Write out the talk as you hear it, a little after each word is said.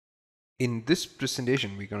In this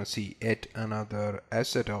presentation, we're going to see yet another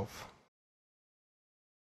asset of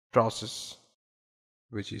process,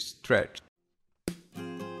 which is thread.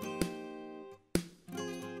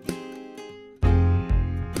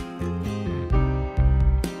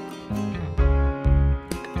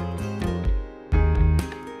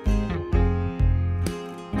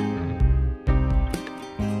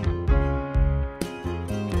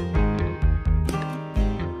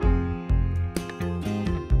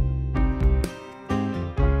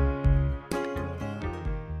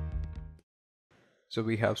 So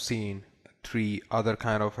we have seen three other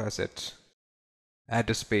kind of assets.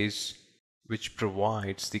 Address space, which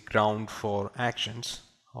provides the ground for actions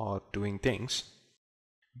or doing things.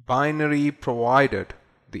 Binary provided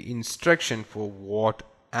the instruction for what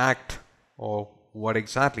act or what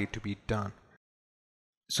exactly to be done.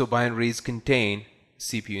 So binaries contain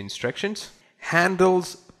CPU instructions.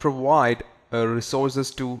 Handles provide resources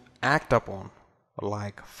to act upon,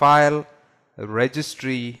 like file,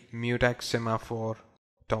 registry, mutex, semaphore,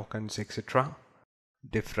 tokens, etc.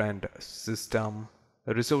 Different system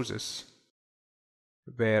resources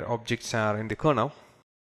where objects are in the kernel.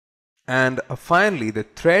 And finally, the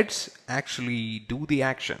threads actually do the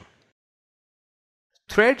action.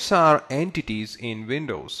 Threads are entities in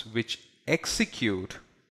Windows which execute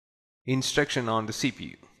instruction on the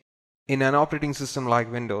CPU. In an operating system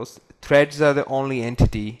like Windows, threads are the only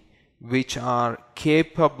entity which are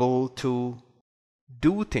capable to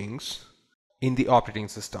do things in the operating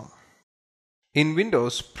system. In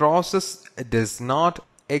Windows, process does not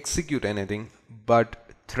execute anything, but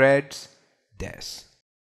threads does.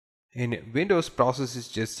 In Windows, process is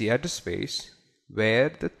just the address space where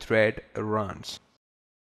the thread runs.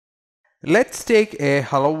 Let's take a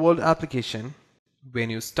Hello World application. When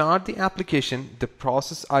you start the application, the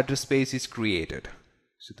process address space is created.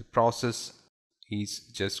 So the process is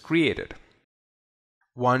just created.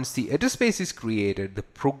 Once the address space is created, the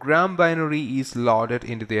program binary is loaded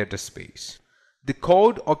into the address space. The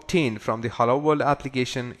code obtained from the Hello World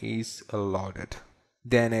application is loaded.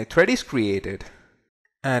 Then a thread is created,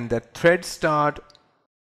 and that thread start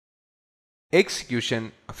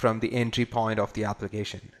execution from the entry point of the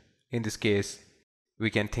application. In this case, we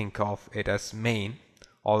can think of it as main,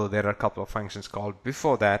 although there are a couple of functions called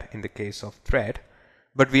before that in the case of thread.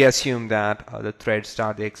 But we assume that the thread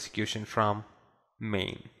start the execution from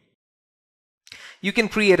main. You can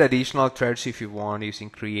create additional threads if you want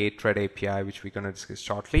using create thread API, which we're going to discuss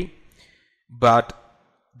shortly. But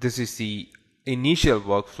this is the initial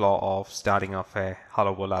workflow of starting off a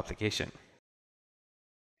Hello World application.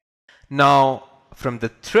 Now, from the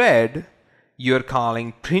thread, you're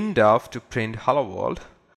calling printf to print Hello World,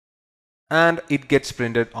 and it gets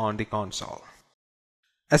printed on the console.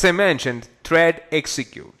 As I mentioned, thread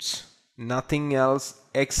executes. Nothing else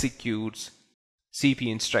executes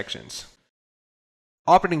CPU instructions.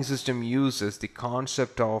 Operating system uses the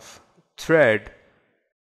concept of thread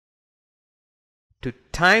to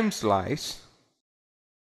time slice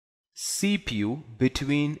CPU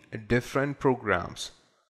between different programs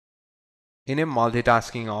in a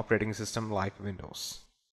multitasking operating system like Windows.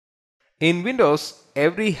 In Windows,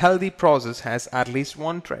 every healthy process has at least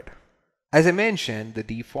one thread. As I mentioned, the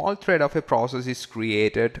default thread of a process is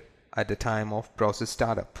created at the time of process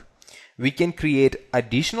startup. We can create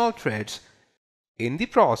additional threads in the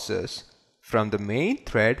process from the main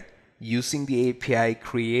thread using the API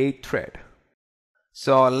create thread.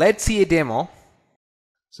 So let's see a demo.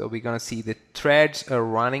 So we're going to see the threads are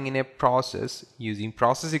running in a process using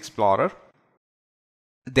Process Explorer.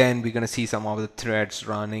 Then we're going to see some of the threads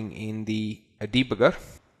running in the debugger.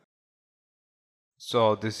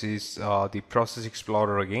 So this is the Process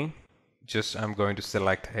Explorer again. I'm going to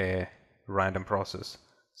select a random process,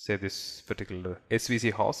 say this particular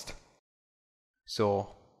SVC host. So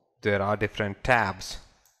there are different tabs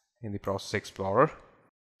in the Process Explorer.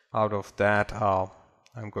 Out of that,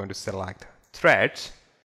 I'm going to select threads.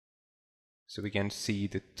 So we can see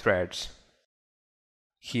the threads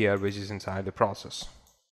here, which is inside the process.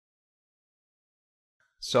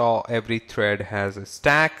 So every thread has a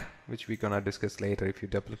stack, which we're going to discuss later. If you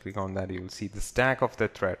double click on that, you will see the stack of the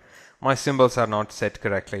thread. My symbols are not set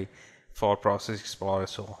correctly for Process Explorer,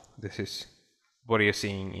 so this is what you're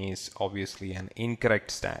seeing is obviously an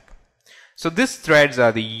incorrect stack. So these threads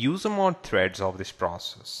are the user mode threads of this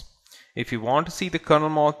process. If you want to see the kernel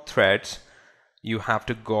mode threads, you have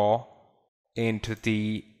to go into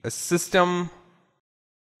the system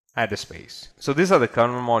address space. So these are the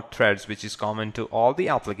kernel mode threads, which is common to all the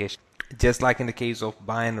applications, just like in the case of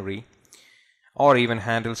binary or even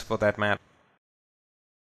handles for that matter.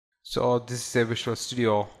 So this is a Visual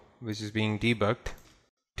Studio which is being debugged.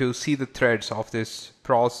 To see the threads of this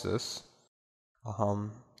process,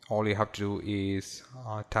 all you have to do is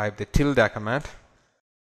type the tilde command.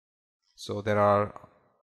 So there are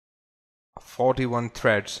 41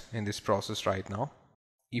 threads in this process right now.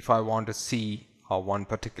 If I want to see one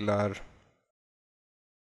particular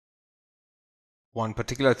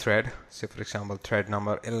thread, say for example thread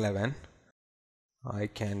number 11, I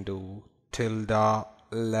can do tilde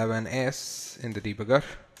 11s in the debugger.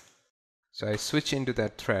 So I switch into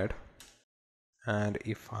that thread, and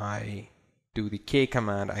if I do the K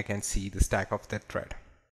command, I can see the stack of that thread.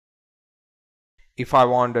 If I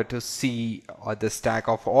wanted to see the stack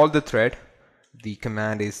of all the thread, the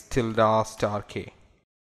command is tilde star K.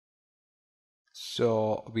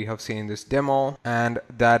 So we have seen this demo, and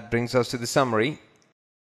that brings us to the summary.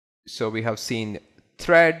 So we have seen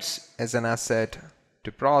threads as an asset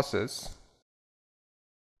to process,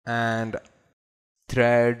 and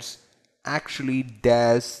threads actually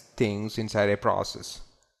does things inside a process,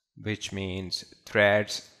 which means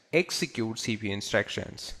threads execute CPU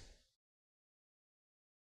instructions.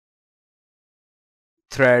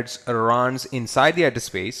 Threads runs inside the address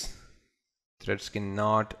space. Threads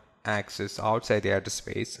cannot access outside the address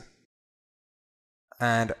space.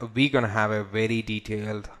 And we're gonna have a very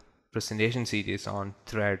detailed presentation series on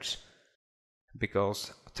threads,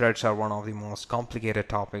 because threads are one of the most complicated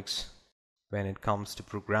topics when it comes to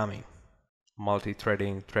programming,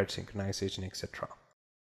 multi-threading, thread synchronization, etc.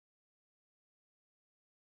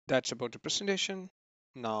 That's about the presentation.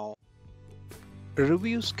 Now,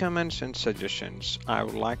 reviews, comments, and suggestions I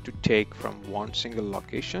would like to take from one single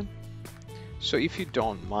location. So if you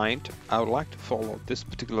don't mind, I would like to follow this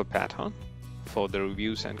particular pattern for the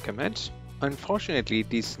reviews and comments. Unfortunately,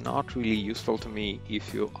 it is not really useful to me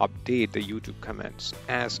if you update the YouTube comments,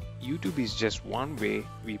 as YouTube is just one way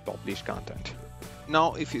we publish content.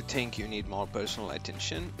 Now, if you think you need more personal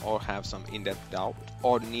attention, or have some in-depth doubt,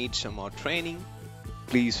 or need some more training,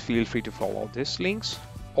 please feel free to follow these links.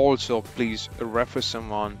 Also, please refer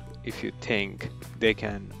someone if you think they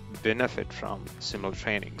can benefit from similar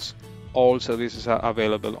trainings. All services are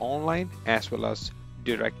available online as well as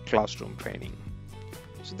direct classroom training.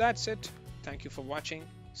 So that's it. Thank you for watching.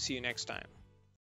 See you next time.